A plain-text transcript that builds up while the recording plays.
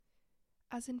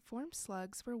As informed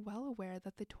slugs, we're well aware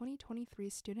that the 2023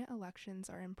 student elections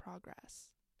are in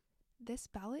progress. This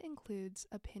ballot includes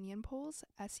opinion polls,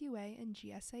 SUA and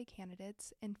GSA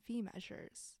candidates, and fee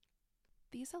measures.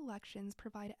 These elections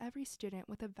provide every student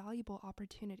with a valuable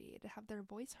opportunity to have their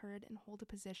voice heard and hold a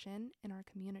position in our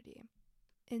community.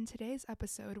 In today's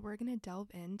episode, we're going to delve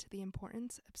into the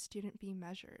importance of student fee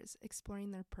measures,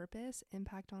 exploring their purpose,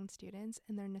 impact on students,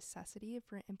 and their necessity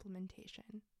for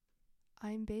implementation.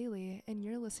 I'm Bailey, and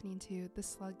you're listening to The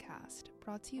Slugcast,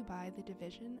 brought to you by the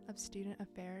Division of Student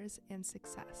Affairs and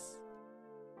Success.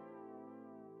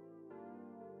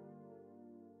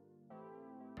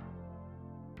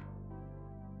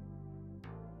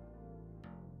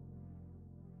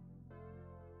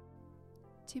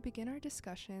 To begin our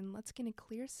discussion, let's get a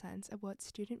clear sense of what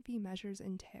student fee measures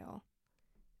entail.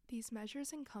 These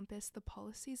measures encompass the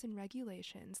policies and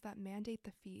regulations that mandate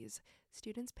the fees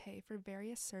students pay for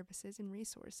various services and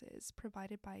resources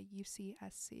provided by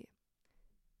UCSC.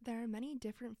 There are many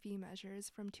different fee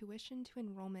measures, from tuition to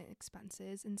enrollment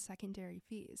expenses and secondary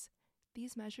fees.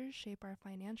 These measures shape our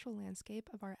financial landscape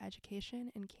of our education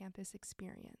and campus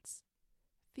experience.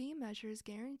 Fee measures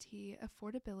guarantee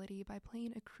affordability by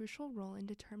playing a crucial role in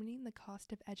determining the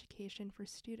cost of education for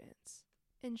students,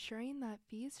 ensuring that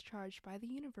fees charged by the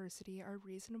university are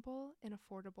reasonable and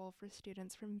affordable for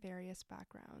students from various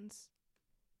backgrounds.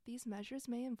 These measures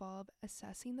may involve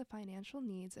assessing the financial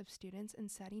needs of students and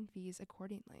setting fees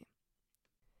accordingly.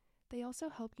 They also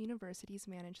help universities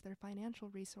manage their financial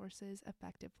resources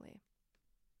effectively.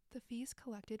 The fees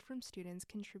collected from students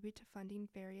contribute to funding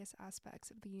various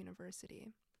aspects of the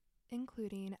university,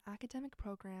 including academic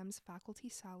programs, faculty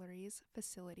salaries,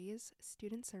 facilities,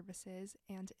 student services,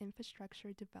 and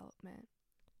infrastructure development.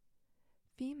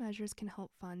 Fee measures can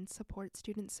help fund support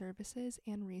student services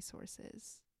and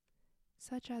resources,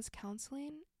 such as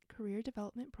counseling, career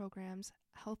development programs,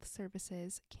 health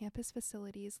services, campus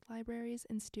facilities, libraries,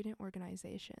 and student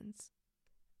organizations.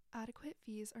 Adequate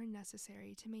fees are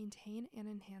necessary to maintain and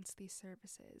enhance these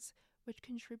services, which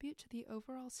contribute to the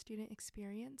overall student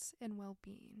experience and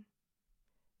well-being.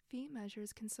 Fee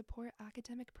measures can support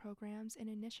academic programs and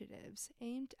initiatives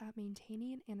aimed at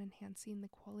maintaining and enhancing the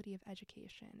quality of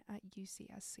education at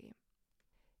UCSC.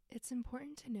 It's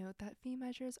important to note that fee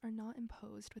measures are not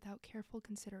imposed without careful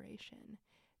consideration.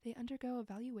 They undergo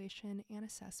evaluation and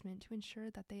assessment to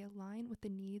ensure that they align with the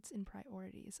needs and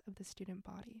priorities of the student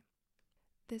body.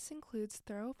 This includes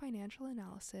thorough financial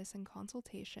analysis and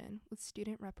consultation with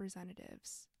student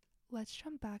representatives. Let's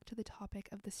jump back to the topic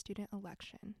of the student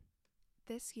election.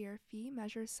 This year, Fee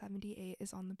Measure 78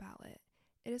 is on the ballot.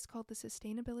 It is called the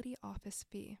Sustainability Office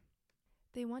Fee.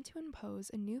 They want to impose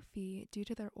a new fee due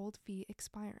to their old fee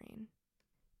expiring.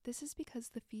 This is because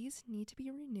the fees need to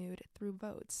be renewed through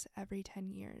votes every 10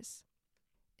 years.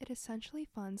 It essentially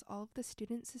funds all of the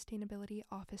Student Sustainability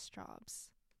Office jobs,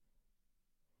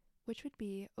 which would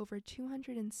be over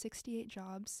 268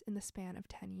 jobs in the span of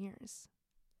 10 years.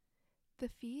 The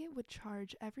fee would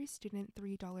charge every student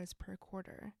 $3 per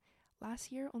quarter.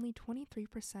 Last year, only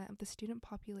 23% of the student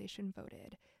population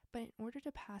voted, but in order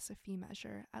to pass a fee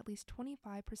measure, at least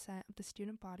 25% of the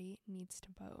student body needs to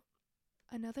vote.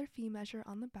 Another fee measure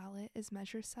on the ballot is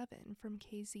Measure 7 from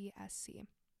KZSC.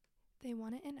 They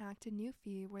want to enact a new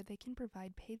fee where they can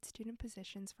provide paid student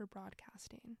positions for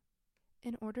broadcasting.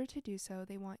 In order to do so,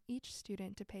 they want each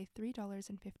student to pay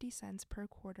 $3.50 per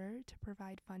quarter to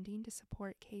provide funding to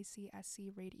support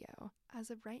KCSC radio. As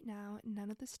of right now,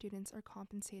 none of the students are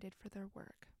compensated for their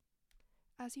work.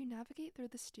 As you navigate through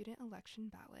the student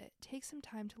election ballot, take some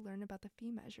time to learn about the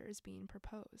fee measures being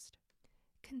proposed.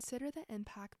 Consider the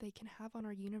impact they can have on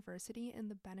our university and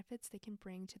the benefits they can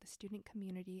bring to the student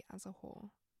community as a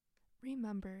whole.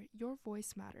 Remember, your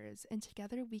voice matters, and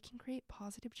together we can create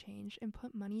positive change and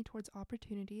put money towards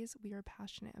opportunities we are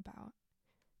passionate about.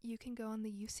 You can go on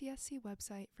the UCSC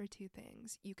website for two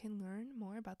things. You can learn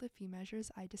more about the fee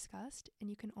measures I discussed, and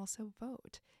you can also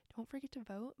vote. Don't forget to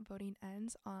vote. Voting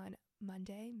ends on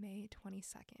Monday, May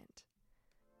 22nd.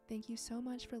 Thank you so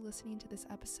much for listening to this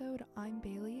episode. I'm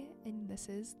Bailey, and this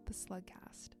is The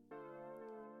Slugcast.